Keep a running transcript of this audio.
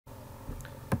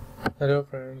Hello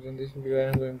friends, in this video I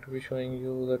am going to be showing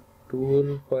you the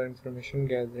tool for information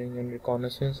gathering and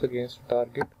reconnaissance against a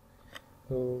target.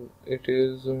 So it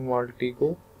is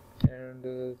Maltego, and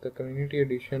the community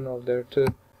edition of that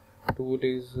tool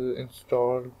is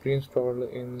pre-installed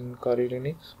in Kali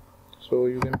Linux. So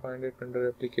you can find it under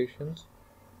applications,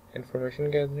 information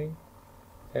gathering,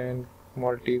 and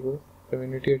Maltego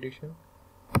community edition.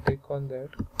 Click on that.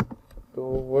 So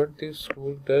what this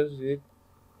tool does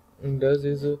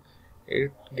is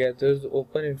it gathers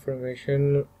open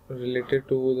information related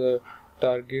to the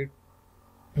target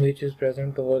which is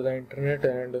present over the internet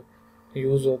and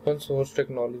use open source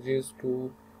technologies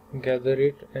to gather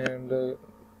it and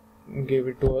give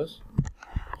it to us.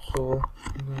 So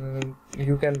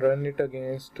you can run it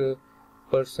against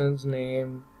person's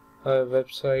name,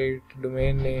 website,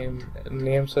 domain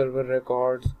name server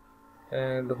records,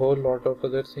 and a whole lot of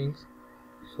other things.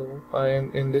 So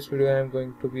in this video I am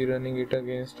going to be running it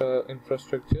against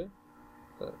infrastructure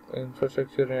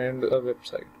and a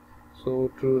website.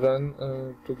 So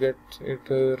to get it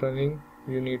running,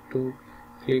 you need to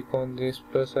click on this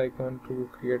plus icon to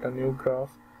create a new graph.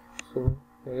 So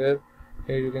here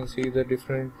you can see the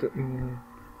different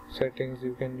settings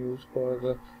you can use for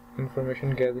the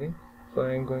information gathering. So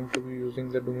I am going to be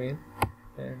using the domain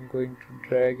and going to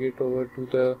drag it over to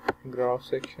the graph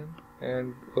section,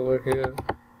 and over here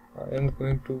I am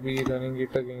going to be running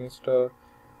it against a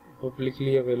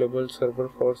publicly available server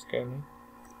for scanning,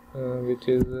 which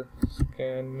is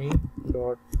scanme.org,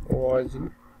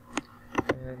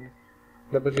 and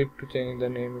double click to change the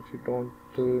name if you don't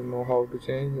know how to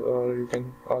change, or you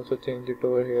can also change it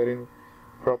over here in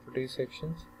properties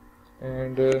sections,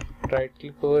 and right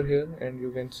click over here and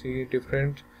you can see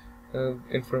different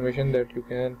information that you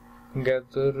can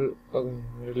gather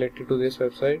related to this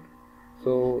website.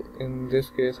 So in this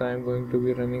case I am going to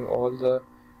be running all the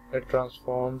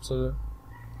transforms to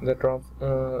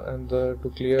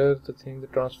clear the thing. The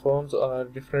transforms are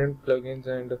different plugins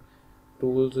and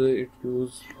tools it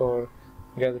uses for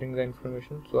gathering the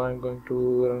information. So I am going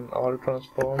to run all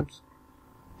transforms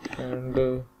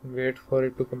and wait for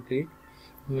it to complete.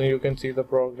 Now you can see the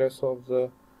progress of the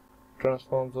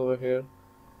transforms over here.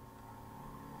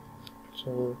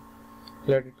 So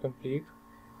let it complete.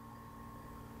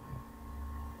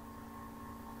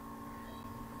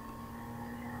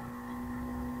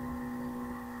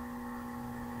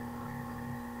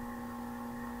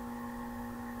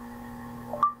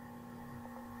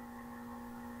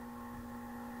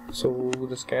 So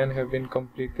the scan have been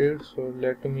completed. So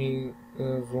let me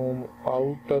zoom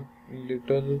out a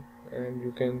little and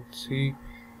you can see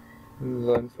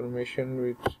the information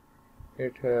which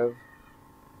it have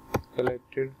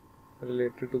collected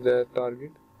related to the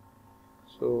target.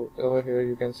 So over here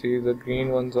you can see the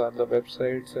green ones are the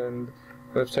websites and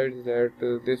websites that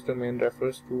this domain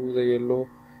refers to. The yellow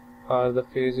are the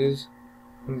phases,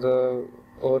 the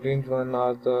orange one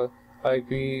are the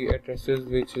IP addresses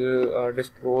which are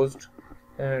disclosed,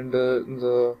 and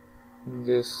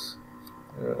this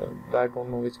I don't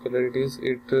know which color it is.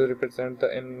 It represents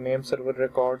the name server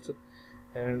records,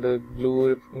 and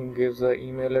blue gives the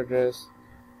email address,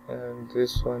 and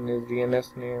this one is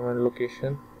DNS name and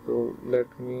location. So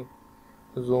let me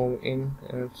zoom in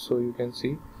and so you can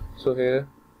see. So here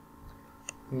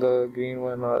the green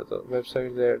one are the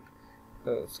websites that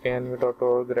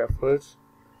scanme.org refers,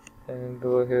 and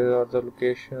over here are the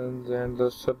locations and the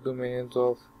subdomains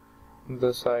of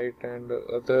the site and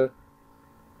other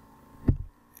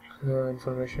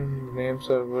information. Name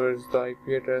server is the IP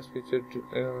address which it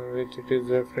is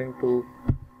referring to,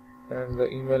 and the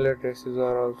email addresses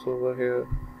are also over here.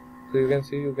 So you can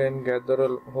see you can gather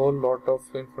a whole lot of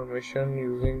information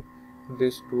using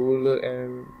this tool,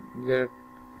 and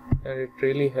it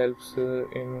really helps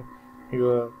in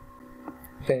your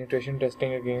penetration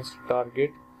testing against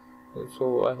target.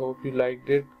 So I hope you liked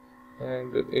it,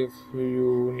 and if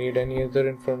you need any other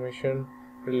information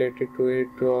related to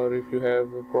it, or if you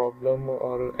have a problem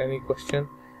or any question,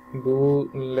 do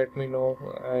let me know.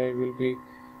 I will be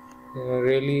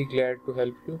really glad to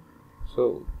help you.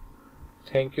 So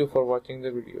thank you for watching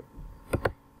the video.